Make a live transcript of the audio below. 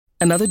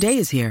Another day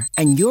is here,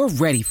 and you're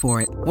ready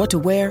for it. What to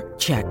wear?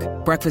 Check.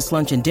 Breakfast,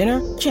 lunch, and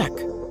dinner? Check.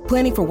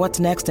 Planning for what's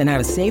next and how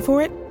to save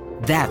for it?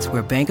 That's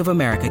where Bank of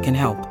America can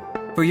help.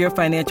 For your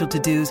financial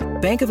to-dos,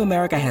 Bank of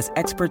America has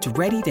experts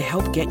ready to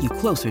help get you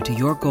closer to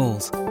your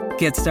goals.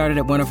 Get started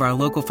at one of our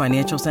local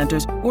financial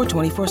centers or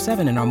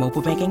 24/7 in our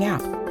mobile banking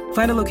app.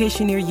 Find a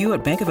location near you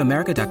at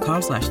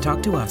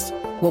bankofamerica.com/talktous.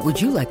 What would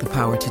you like the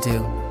power to do?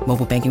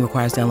 Mobile banking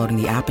requires downloading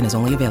the app and is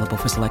only available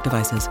for select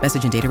devices.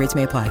 Message and data rates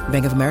may apply.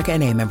 Bank of America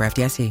N.A., member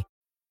FDIC.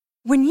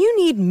 When you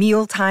need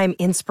mealtime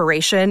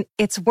inspiration,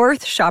 it's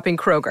worth shopping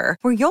Kroger,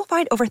 where you'll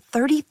find over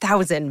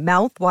 30,000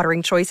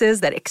 mouth-watering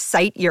choices that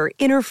excite your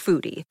inner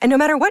foodie. And no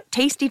matter what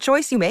tasty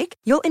choice you make,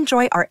 you'll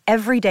enjoy our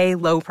everyday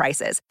low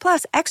prices,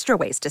 plus extra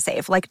ways to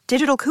save, like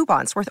digital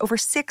coupons worth over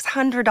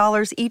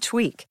 $600 each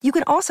week. You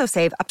can also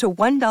save up to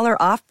 $1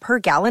 off per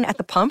gallon at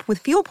the pump with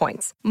fuel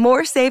points.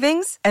 More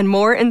savings and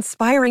more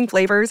inspiring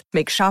flavors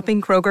make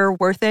shopping Kroger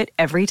worth it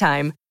every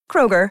time.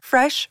 Kroger,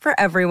 fresh for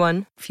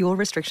everyone. Fuel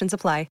restrictions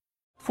apply.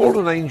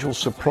 Fallen Angel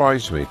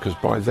surprised me because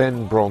by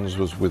then Bronze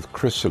was with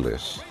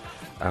Chrysalis,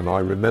 and I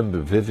remember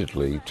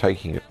vividly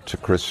taking it to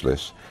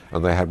Chrysalis,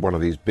 and they had one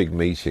of these big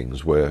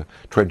meetings where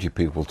 20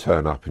 people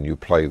turn up and you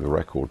play the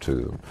record to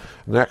them,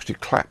 and they actually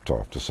clapped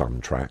after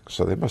some tracks,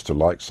 so they must have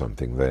liked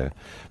something there,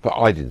 but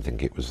I didn't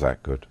think it was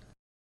that good.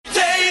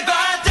 Day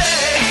by day.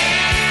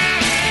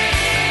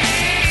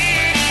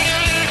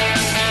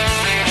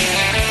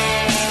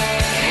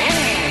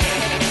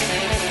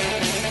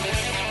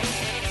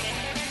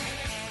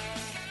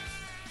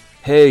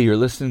 Hey, you're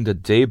listening to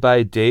Day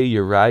by Day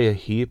Uriah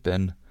Heep,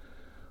 and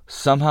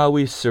somehow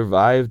we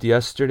survived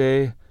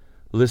yesterday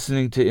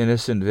listening to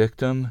Innocent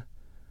Victim,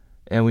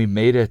 and we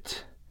made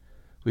it.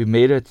 We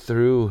made it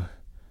through.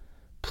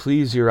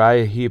 Please,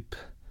 Uriah Heep,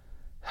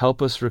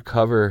 help us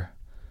recover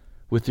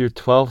with your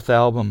 12th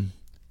album,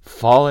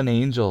 Fallen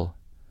Angel,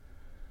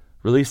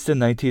 released in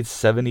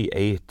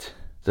 1978.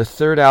 The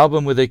third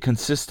album with a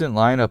consistent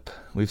lineup.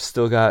 We've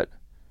still got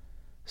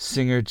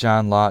singer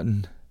John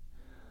Lawton.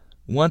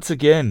 Once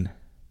again,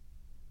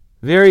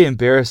 very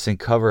embarrassing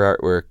cover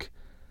artwork,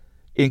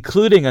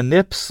 including a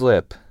nip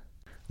slip.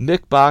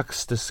 Nick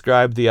Box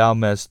described the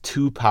album as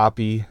too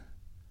poppy.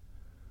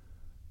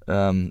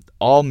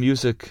 All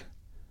Music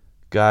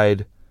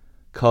Guide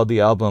called the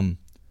album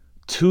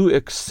too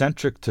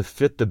eccentric to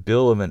fit the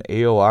bill of an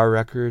AOR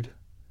record.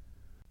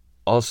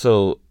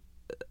 Also,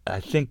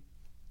 I think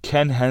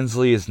Ken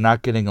Hensley is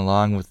not getting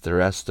along with the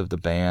rest of the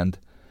band.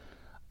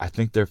 I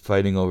think they're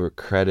fighting over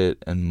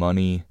credit and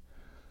money.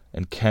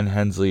 And Ken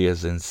Hensley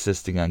is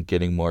insisting on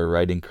getting more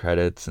writing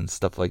credits and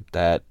stuff like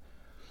that.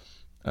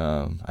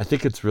 I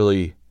think it's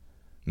really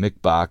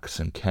Mick Box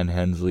and Ken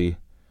Hensley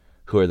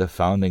who are the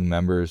founding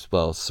members.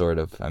 Well, sort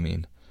of. I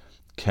mean,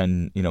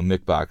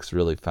 Mick Box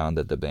really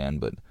founded the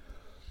band, but,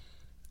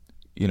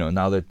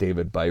 now that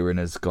David Byron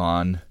is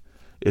gone,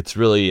 it's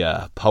really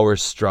a power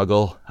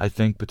struggle, I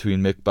think, between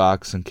Mick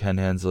Box and Ken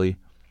Hensley.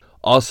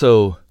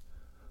 Also,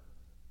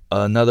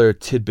 another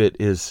tidbit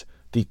is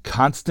the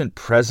constant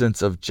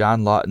presence of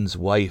John Lawton's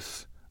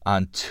wife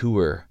on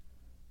tour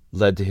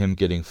led to him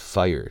getting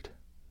fired.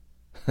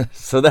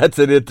 So that's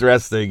an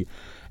interesting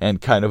and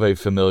kind of a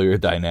familiar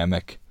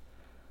dynamic.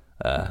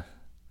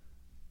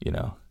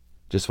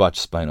 Just watch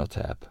Spinal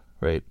Tap,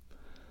 right?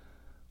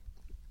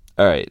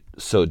 All right,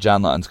 so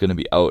John Lawton's going to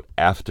be out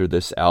after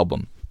this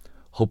album.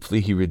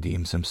 Hopefully he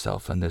redeems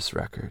himself on this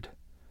record.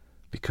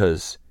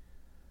 Because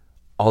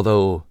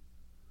although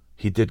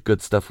he did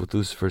good stuff with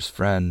Lucifer's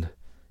Friend,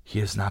 he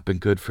has not been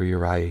good for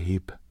Uriah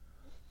Heep.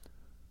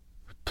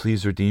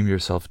 Please redeem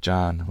yourself,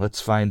 John.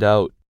 Let's find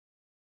out.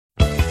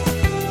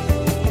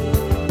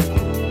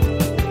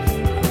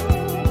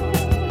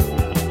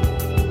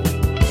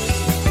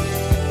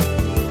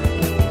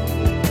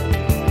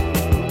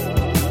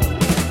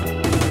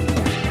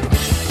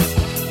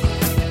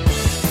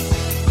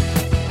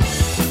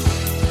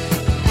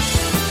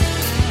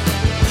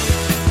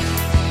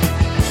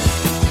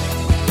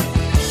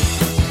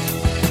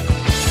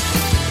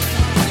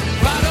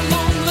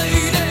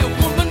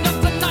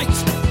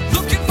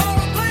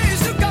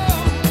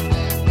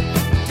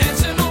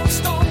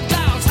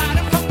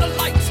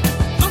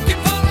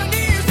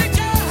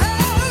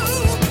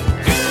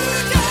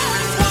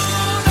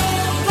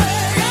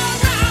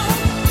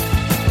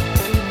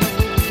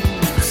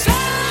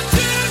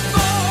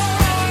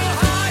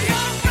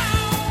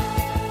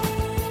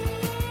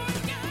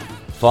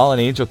 Fallen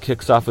Angel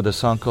kicks off with a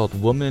song called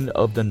Woman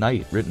of the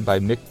Night, written by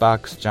Mick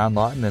Box, John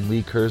Lawton, and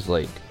Lee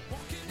Kerslake.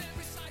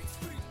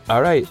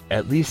 Alright,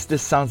 at least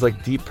this sounds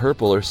like Deep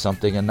Purple or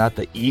something and not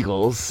the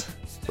Eagles.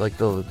 Like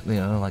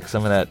like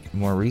some of that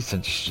more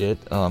recent shit.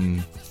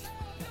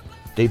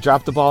 They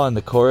dropped the ball in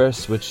the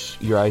chorus, which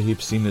Uriah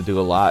Heep seemed to do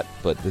a lot,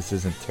 but this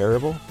isn't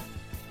terrible.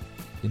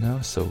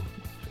 So,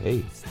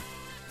 hey.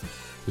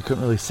 We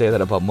couldn't really say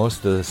that about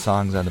most of the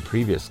songs on the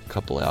previous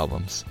couple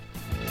albums.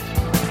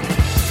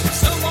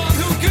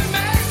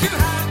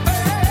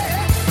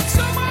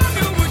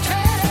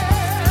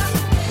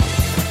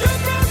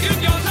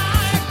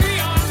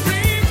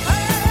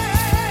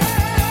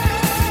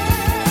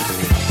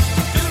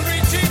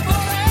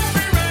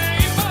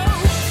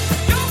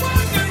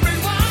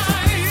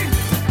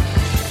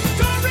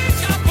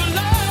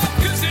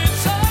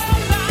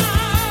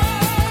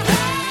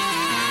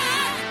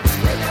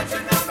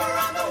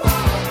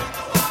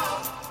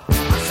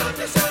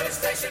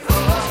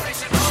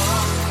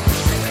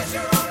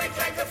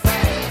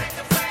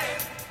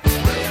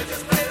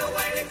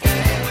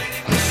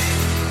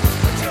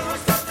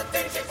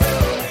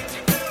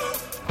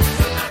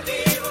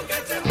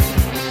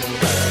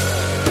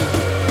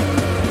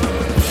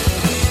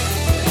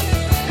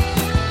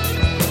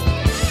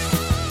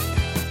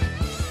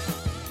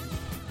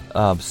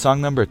 Song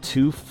number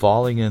 2,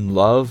 Falling in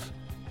Love.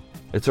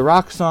 It's a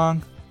rock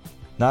song,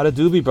 not a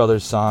Doobie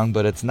Brothers song,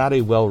 but it's not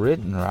a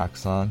well-written rock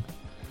song.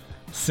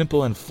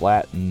 Simple and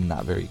flat and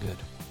not very good.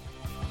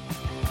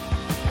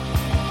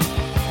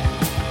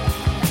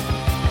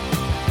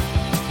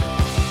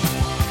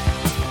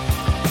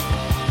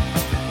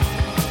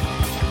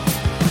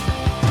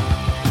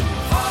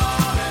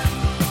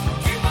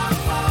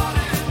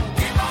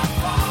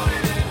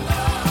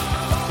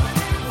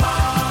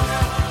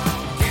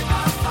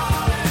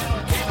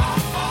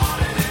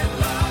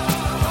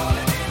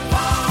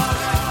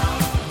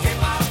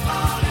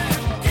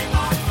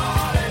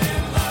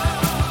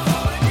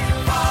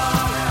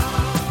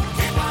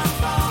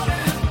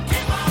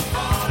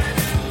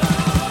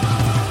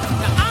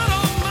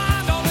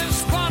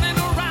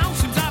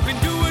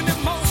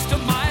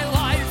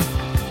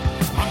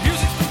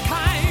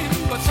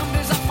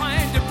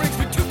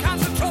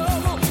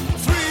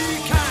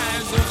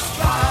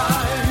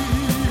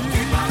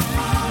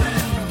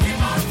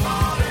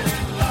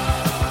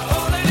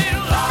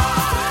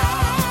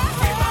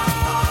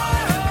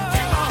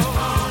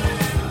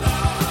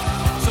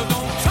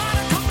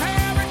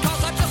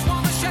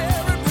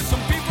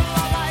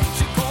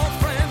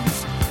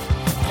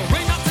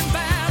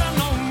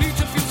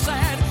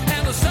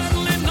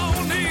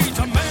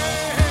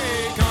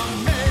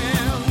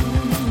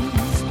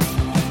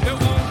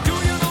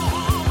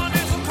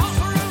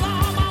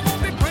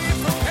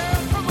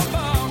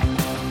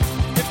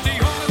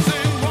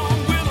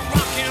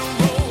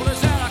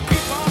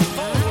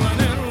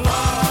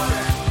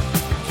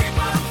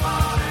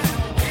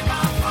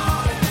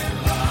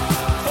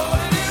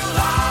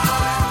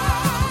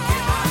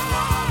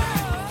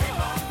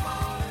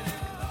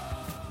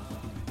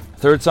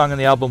 Third song on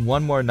the album,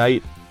 One More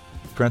Night,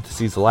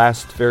 parentheses,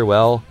 Last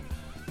Farewell.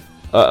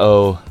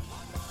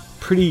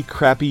 Pretty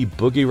crappy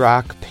boogie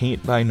rock,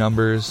 paint by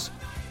numbers.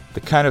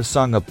 The kind of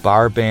song a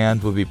bar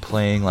band would be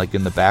playing like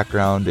in the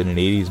background in an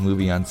 80s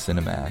movie on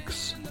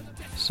Cinemax.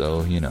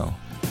 So, you know.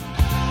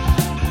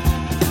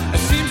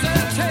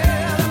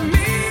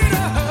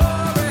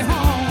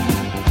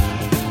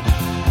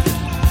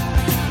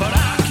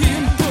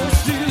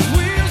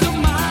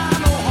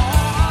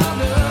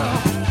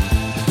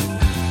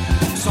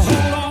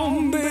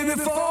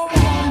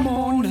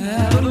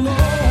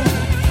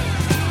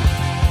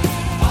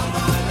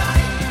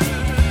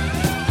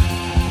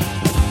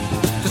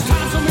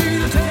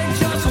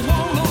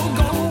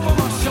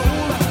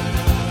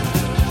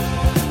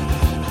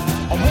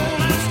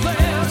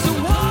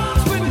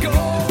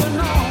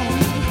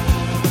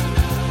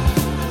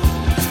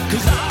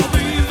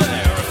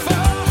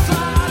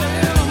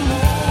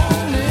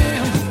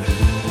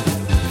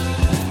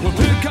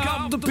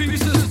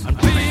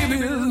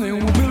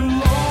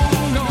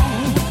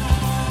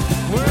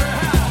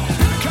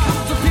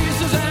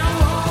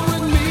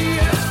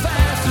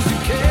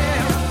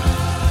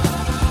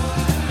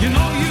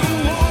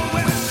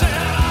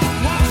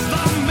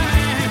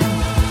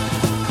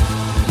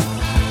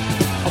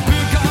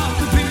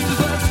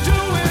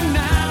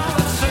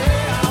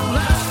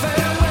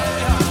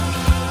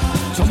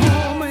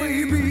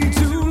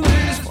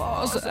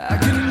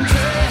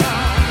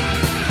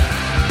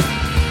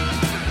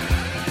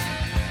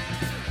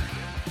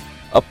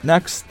 Up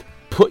next,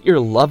 Put Your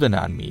Lovin'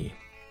 on Me,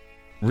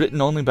 written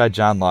only by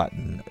John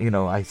Lawton. You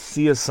know, I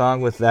see a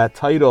song with that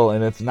title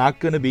and it's not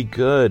going to be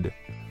good.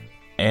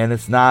 And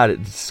it's not.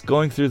 It's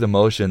going through the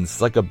motions.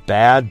 It's like a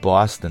bad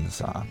Boston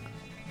song.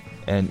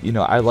 And, you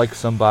know, I like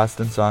some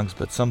Boston songs,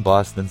 but some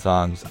Boston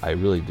songs I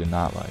really do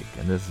not like.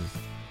 And this is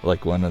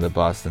like one of the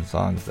Boston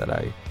songs that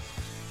I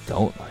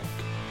don't like.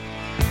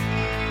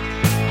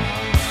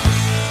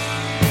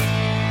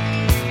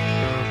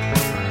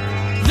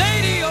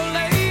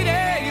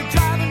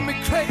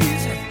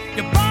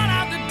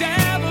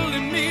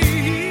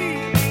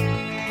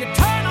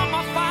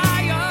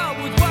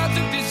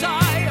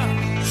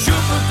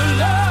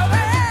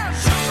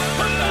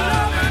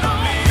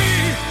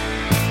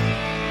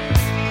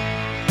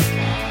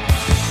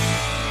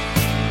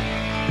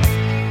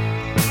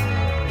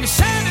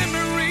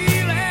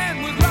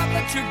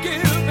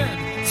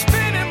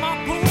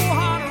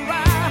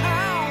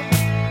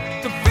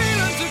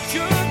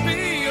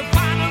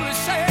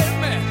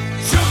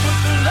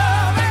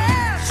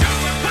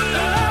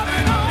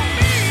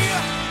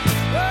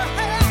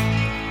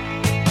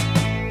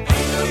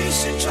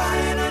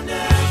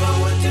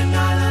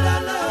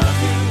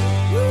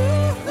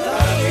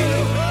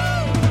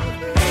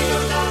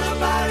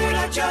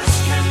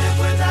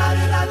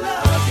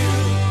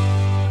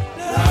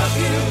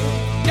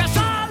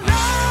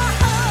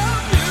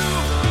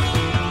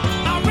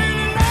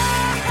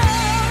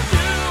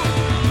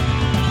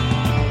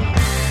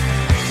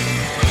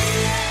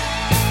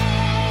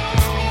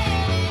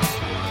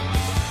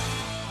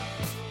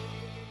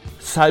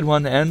 Side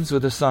 1 ends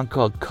with a song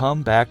called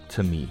Come Back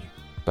to Me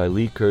by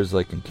Lee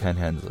Kerslake and Ken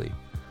Hensley.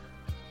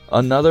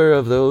 Another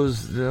of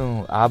those, you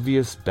know,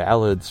 obvious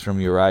ballads from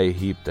Uriah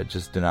Heep that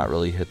just did not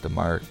really hit the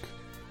mark.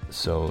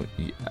 So,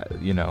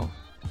 you know,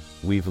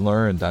 we've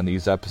learned on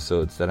these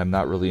episodes that I'm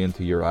not really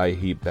into Uriah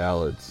Heep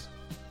ballads.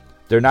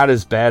 They're not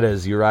as bad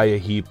as Uriah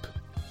Heep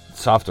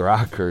soft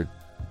rock or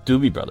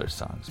Doobie Brothers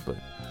songs, but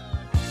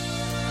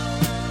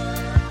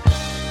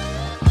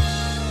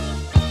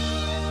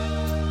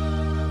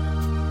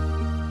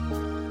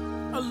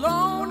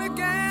alone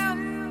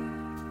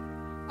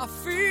again, I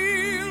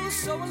feel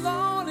so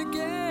alone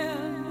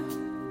again,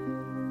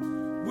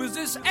 with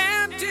this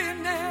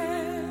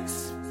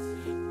emptiness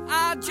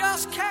I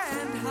just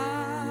can't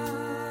hide.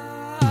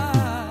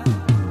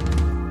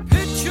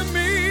 Picture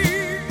me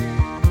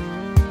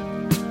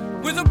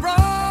with a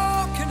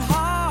broken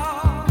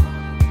heart,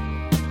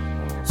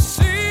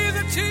 see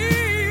the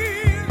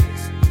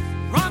tears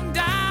run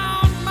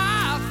down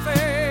my face.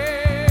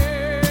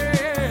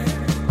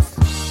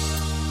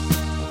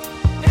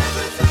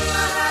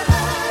 Everything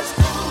has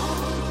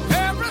gone,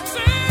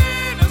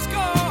 everything is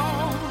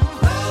gone.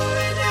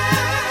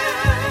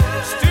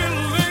 Loneliness still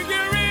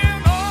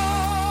lingering on.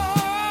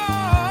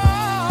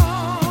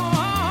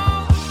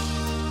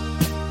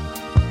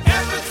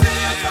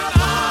 Everything I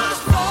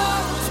lost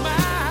was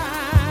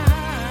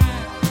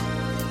mine.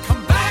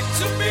 Come back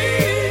to me.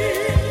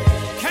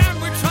 Can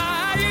we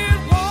try it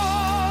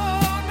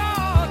one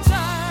more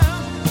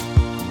time?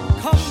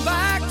 Come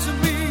back to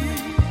me.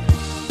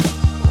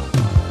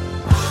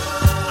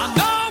 I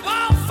know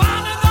I'll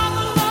find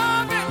another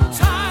love in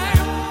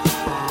time,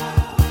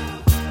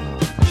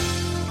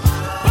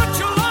 but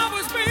you'll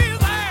always be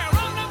there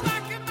on the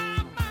back of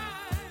my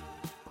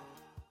mind.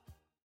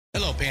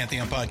 Hello,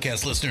 Pantheon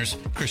podcast listeners.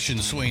 Christian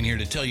Swain here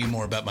to tell you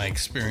more about my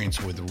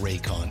experience with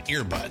Raycon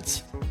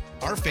earbuds.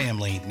 Our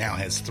family now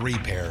has 3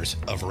 pairs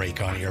of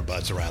Raycon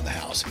earbuds around the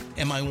house,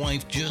 and my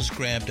wife just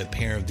grabbed a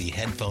pair of the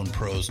Headphone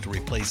Pros to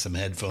replace some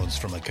headphones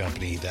from a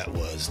company that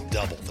was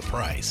double the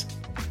price.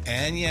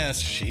 And yes,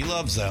 she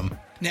loves them.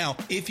 Now,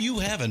 if you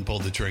haven't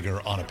pulled the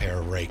trigger on a pair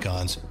of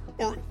Raycons,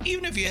 or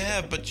even if you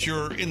have but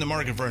you're in the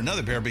market for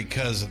another pair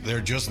because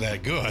they're just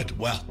that good,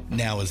 well,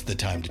 now is the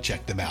time to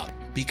check them out,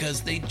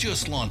 because they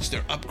just launched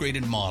their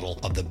upgraded model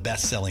of the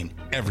best-selling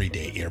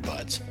everyday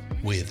earbuds.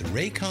 With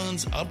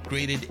Raycon's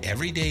upgraded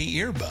everyday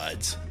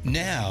earbuds,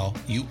 now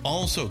you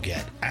also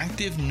get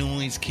active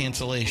noise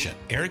cancellation,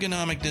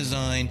 ergonomic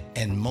design,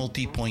 and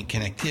multi-point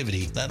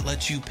connectivity that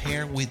lets you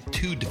pair with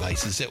 2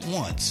 devices at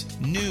once.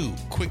 New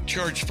quick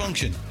charge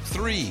function,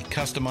 3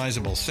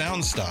 customizable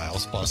sound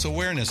styles, plus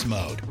awareness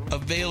mode.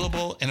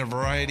 Available in a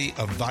variety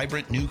of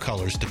vibrant new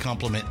colors to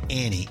complement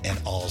any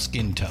and all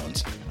skin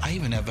tones. I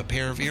even have a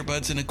pair of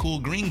earbuds in a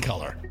cool green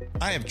color.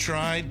 I have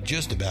tried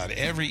just about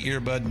every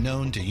earbud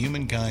known to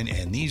humankind,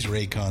 and these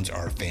Raycons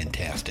are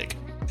fantastic.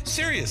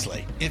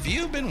 Seriously, if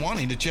you've been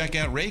wanting to check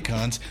out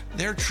Raycons,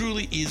 there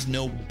truly is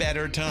no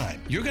better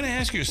time. You're going to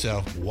ask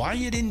yourself why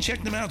you didn't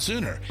check them out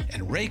sooner,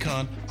 and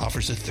Raycon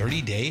offers a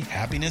 30-day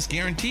happiness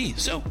guarantee.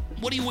 So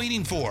what are you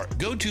waiting for?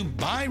 Go to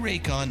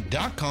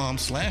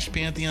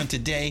buyraycon.com/Pantheon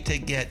today to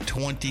get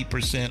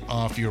 20%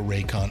 off your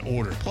Raycon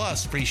order,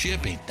 plus free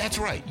shipping. That's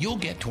right, you'll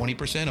get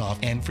 20% off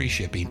and free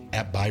shipping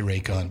at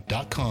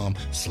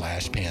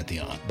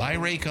buyraycon.com/Pantheon.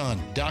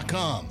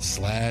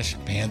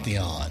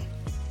 buyraycon.com/Pantheon.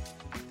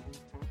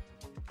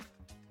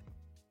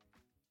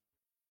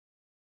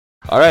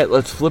 all right,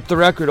 let's flip the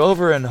record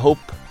over and hope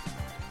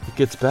it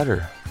gets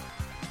better.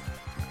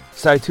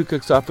 Side 2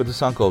 kicks off with a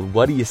song called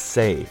What Do You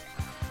Say?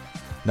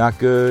 Not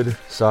good,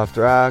 soft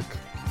rock.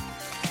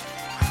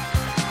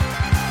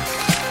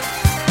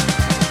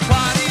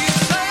 What do you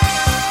say?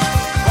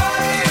 What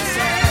do you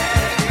say?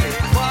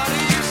 What do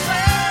you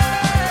say?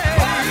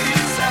 What do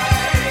you say?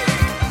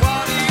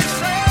 What do you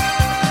say?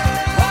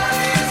 What do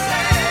you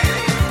say?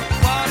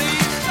 What do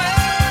you say?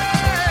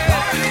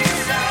 What do you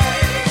say?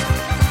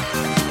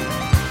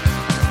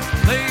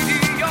 Lady,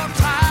 you're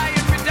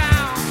tying me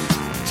down,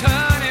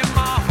 turning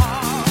my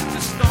heart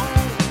to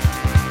stone.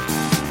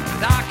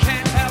 And I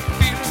can't help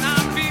feeling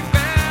I'd be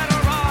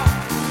better off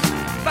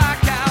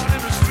back out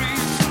in the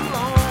streets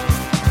alone.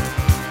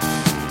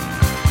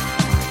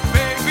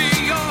 Baby,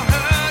 you're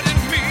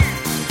hurting me,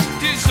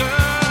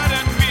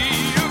 deserting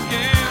me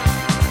again.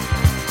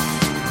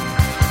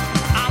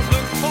 I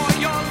look for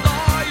your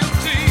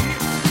loyalty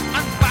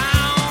and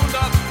found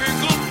a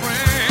fickle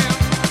friend.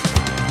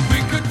 We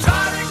could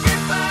try to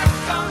get back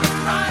on the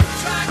right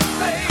track,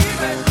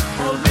 baby,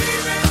 or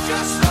leave it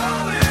just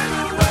floating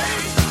away.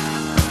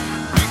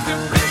 We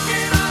could pick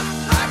it up,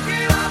 pack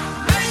it up,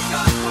 make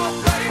up or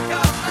break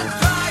up and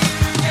try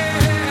it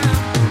again.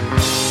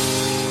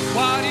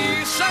 What do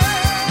you say?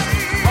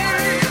 What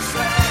do you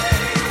say?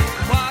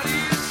 What do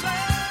you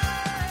say?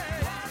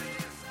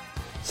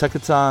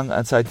 Second song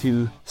on side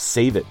 2,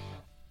 Save It.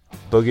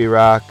 Boogie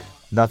rock,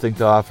 nothing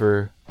to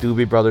offer,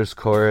 Doobie Brothers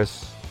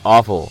chorus,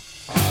 awful.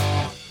 Save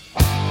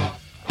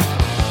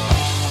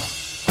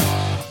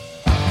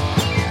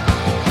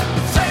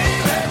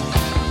it,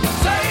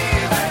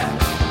 save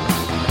it,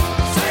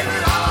 save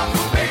it all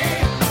for me.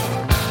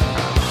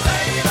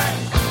 Save it,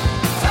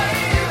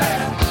 save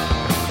it,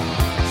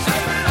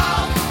 save it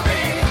all for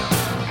me.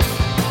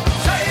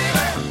 Save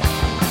it,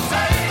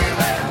 save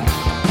it.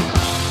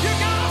 You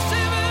gotta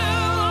save it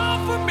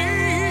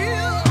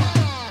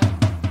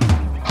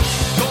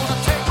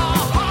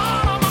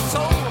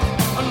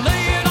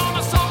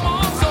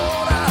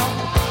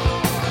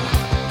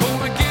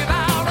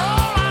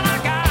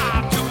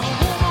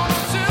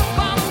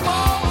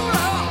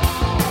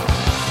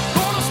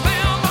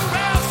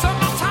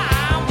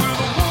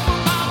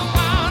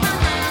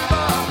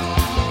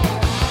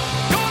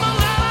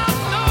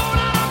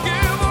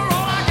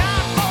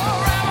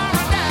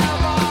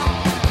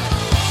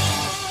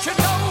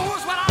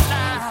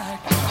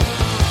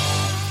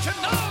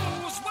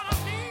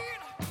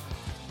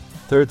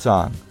Third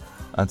song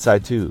on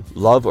side 2,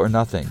 Love or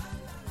Nothing.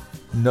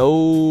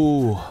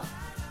 No.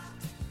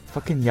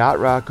 Fucking Yacht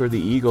Rock or the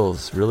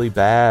Eagles, really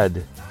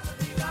bad.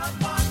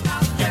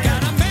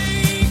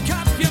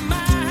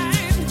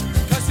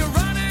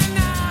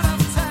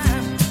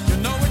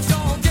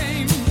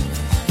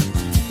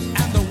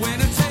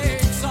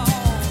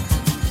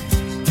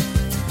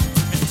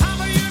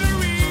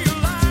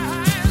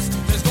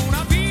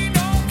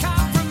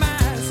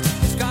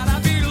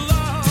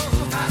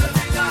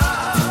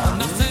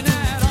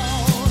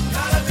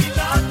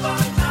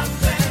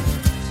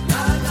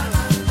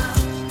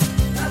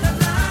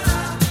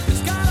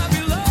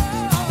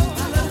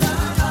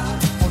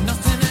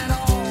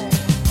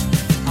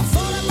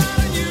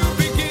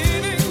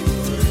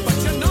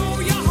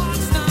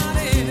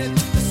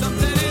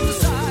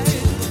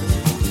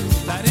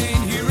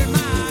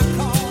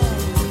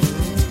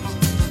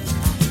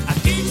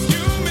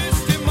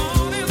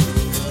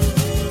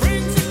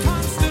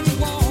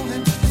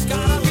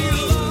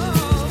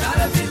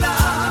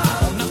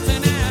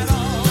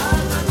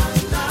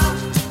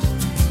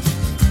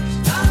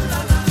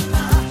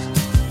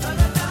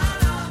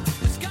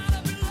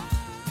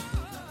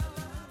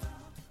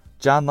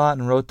 John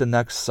Lawton wrote the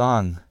next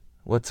song.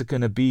 What's it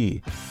gonna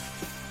be?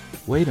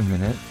 Wait a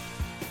minute.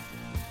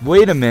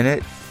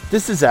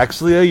 This is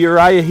actually a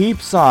Uriah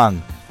Heep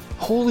song.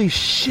 Holy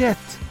shit.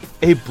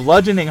 A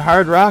bludgeoning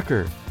hard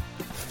rocker.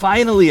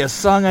 Finally a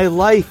song I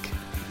like.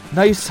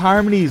 Nice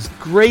harmonies,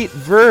 great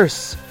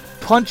verse,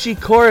 punchy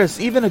chorus,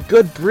 even a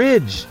good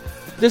bridge.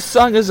 This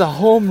song is a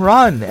home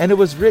run, and it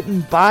was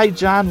written by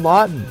John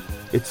Lawton.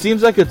 It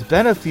seems like it's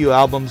been a few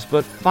albums,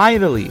 but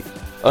finally,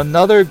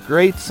 another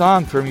great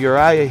song from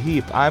Uriah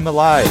Heep, I'm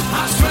Alive.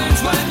 How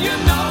strange when you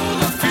know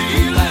the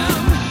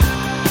feeling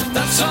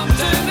that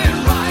something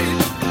ain't right.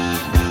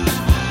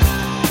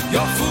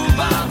 You're fooled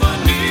by the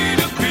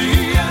need of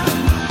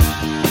being.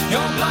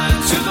 You're blind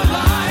to the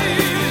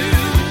light.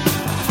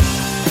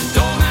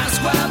 Don't ask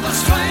where the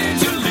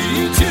stranger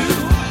leads you.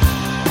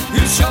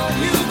 He'll show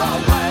you the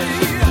way.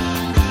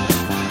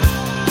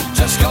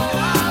 Just go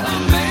out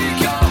and make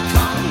your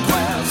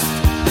conquest.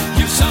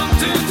 You've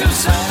something to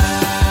say.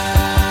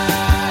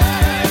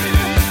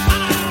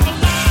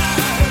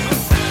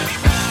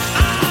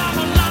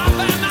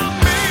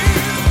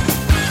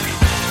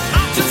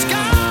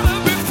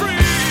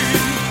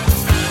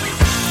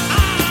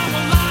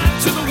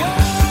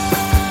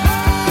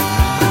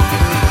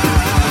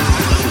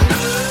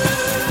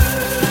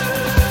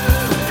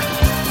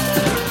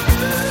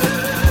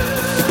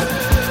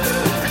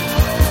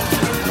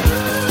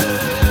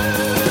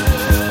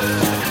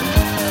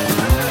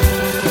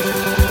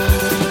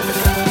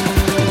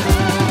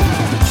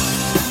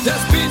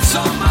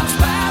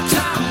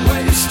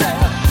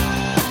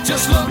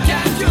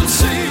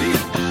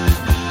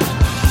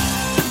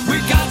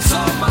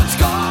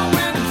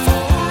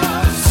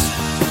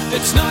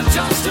 It's not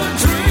just a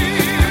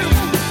dream.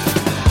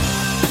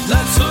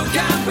 Let's look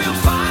and we'll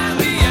find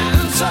the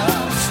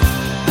answers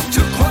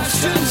to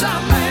questions I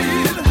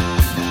made.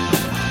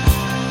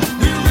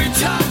 We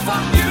reach out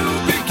for new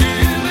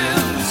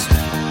beginnings.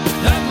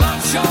 Let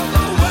love show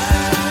the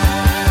way.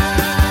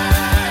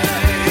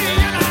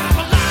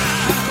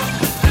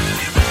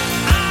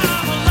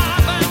 I'm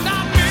alive and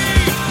I'm me.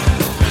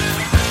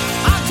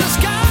 I just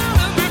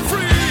gotta be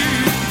free.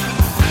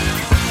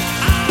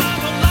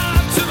 I'm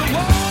alive to the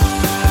world.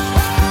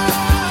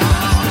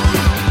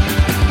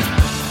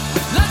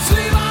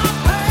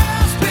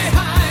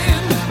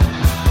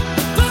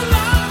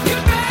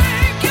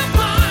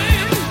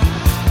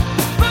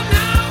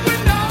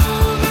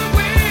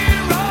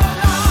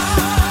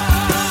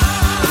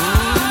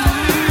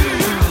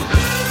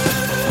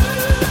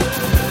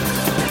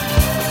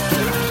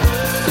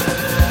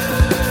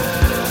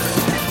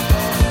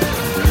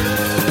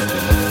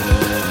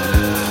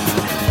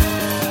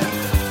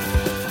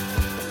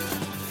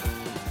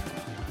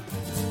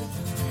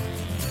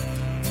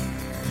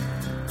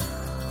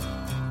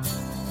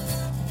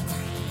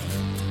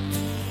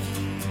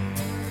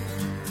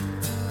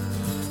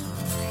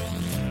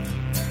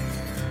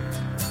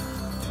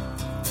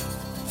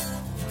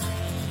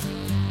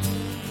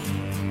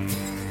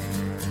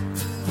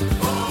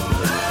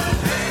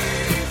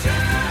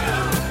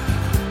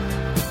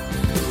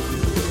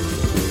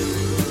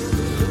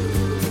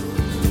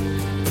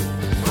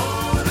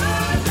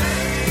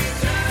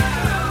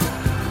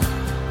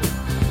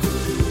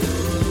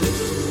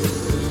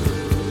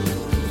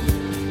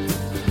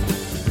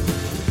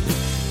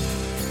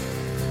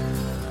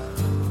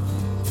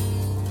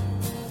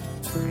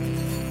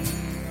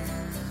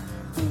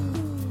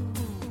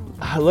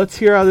 Let's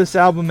hear how this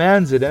album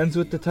ends. It ends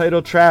with the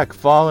title track,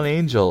 Fallen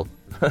Angel.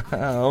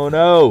 Oh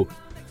no.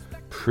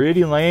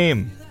 Pretty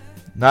lame.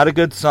 Not a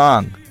good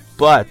song.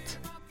 But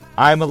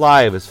I'm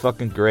Alive is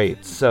fucking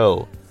great.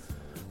 So,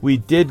 we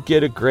did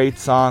get a great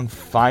song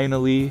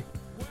finally.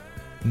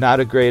 Not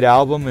a great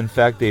album. In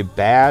fact, a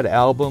bad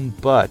album.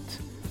 But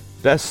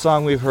best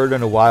song we've heard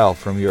in a while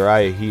from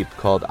Uriah Heep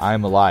called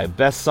I'm Alive.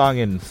 Best song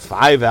in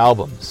 5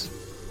 albums.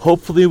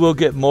 Hopefully we'll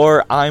get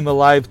more I'm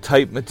Alive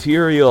type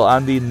material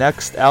on the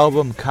next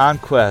album,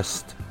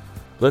 Conquest.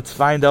 Let's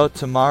find out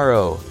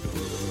tomorrow.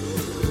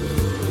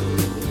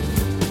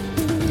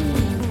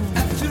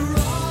 After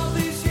all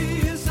these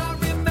years, I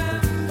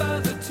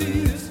remember the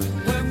tears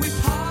when we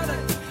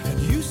parted and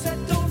you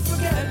said don't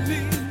forget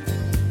me.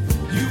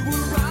 You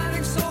were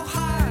riding so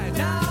high,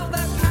 now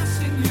they're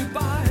passing you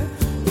by.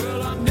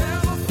 Well, I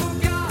never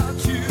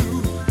forgot you.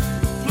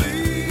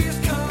 Please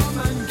come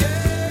and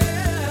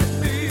get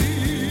me.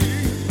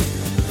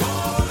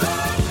 Call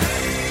an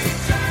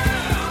angel.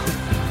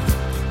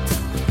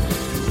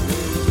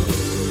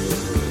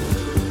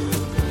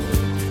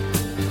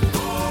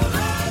 Call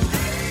an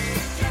angel.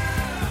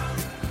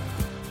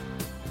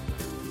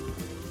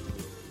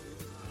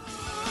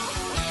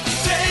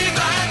 Day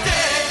by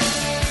day,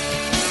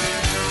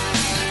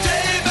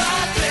 day by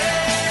day,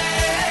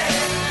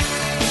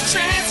 the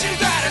chance you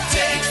gotta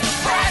take, the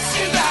price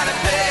you gotta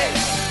pay.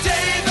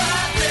 Day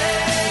by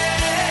day,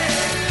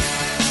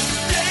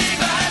 day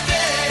by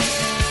day,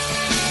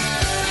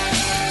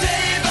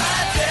 day by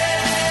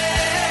day,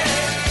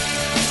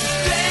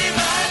 day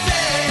by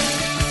day,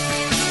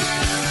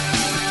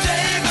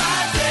 day by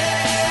day,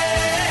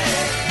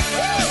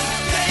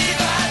 day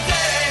by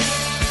day.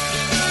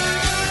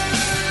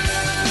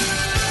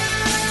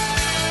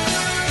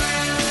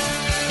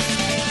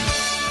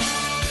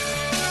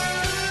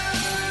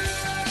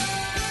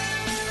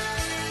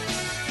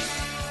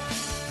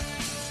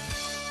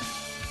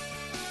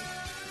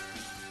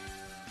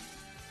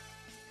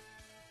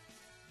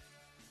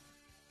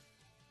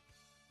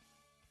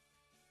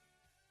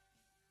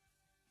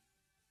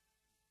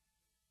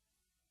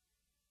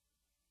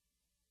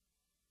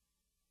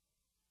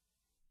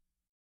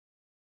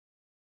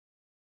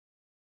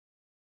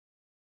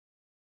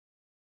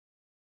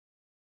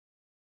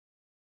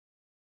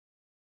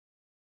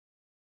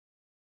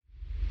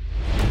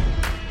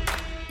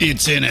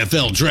 It's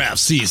NFL draft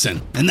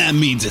season, and that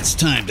means it's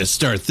time to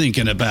start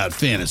thinking about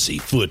fantasy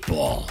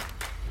football.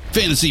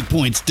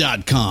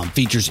 FantasyPoints.com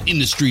features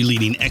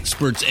industry-leading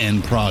experts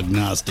and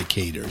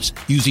prognosticators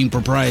using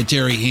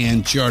proprietary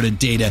hand-charted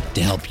data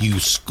to help you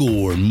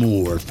score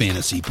more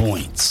fantasy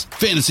points.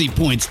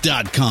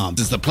 FantasyPoints.com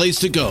is the place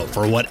to go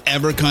for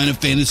whatever kind of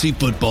fantasy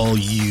football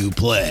you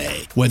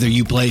play. Whether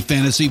you play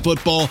fantasy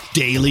football,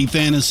 daily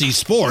fantasy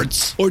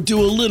sports, or do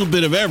a little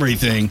bit of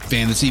everything,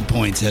 Fantasy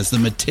Points has the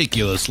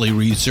meticulously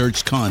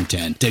researched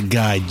content to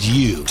guide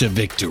you to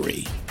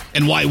victory.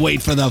 And why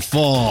wait for the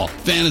fall?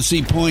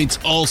 Fantasy Points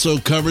also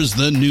covers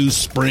the new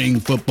spring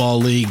football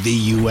league,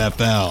 the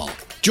UFL.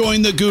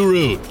 Join the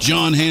guru,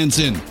 John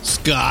Hansen,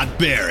 Scott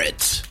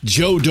Barrett,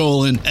 Joe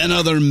Dolan, and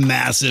other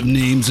massive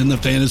names in the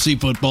fantasy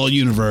football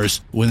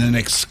universe with an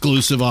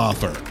exclusive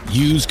offer.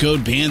 Use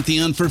code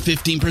Pantheon for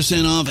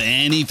 15% off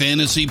any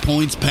Fantasy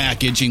Points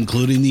package,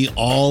 including the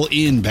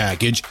all-in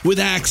package,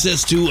 with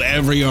access to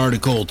every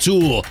article,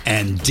 tool,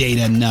 and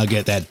data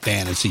nugget that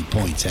Fantasy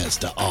Points has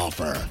to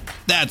offer.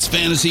 That's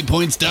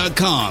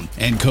FantasyPoints.com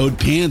and code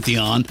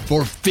Pantheon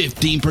for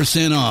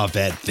 15% off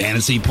at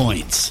Fantasy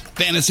Points.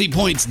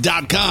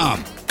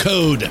 FantasyPoints.com,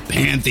 code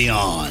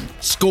Pantheon.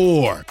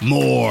 Score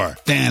more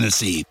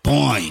fantasy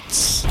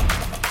points.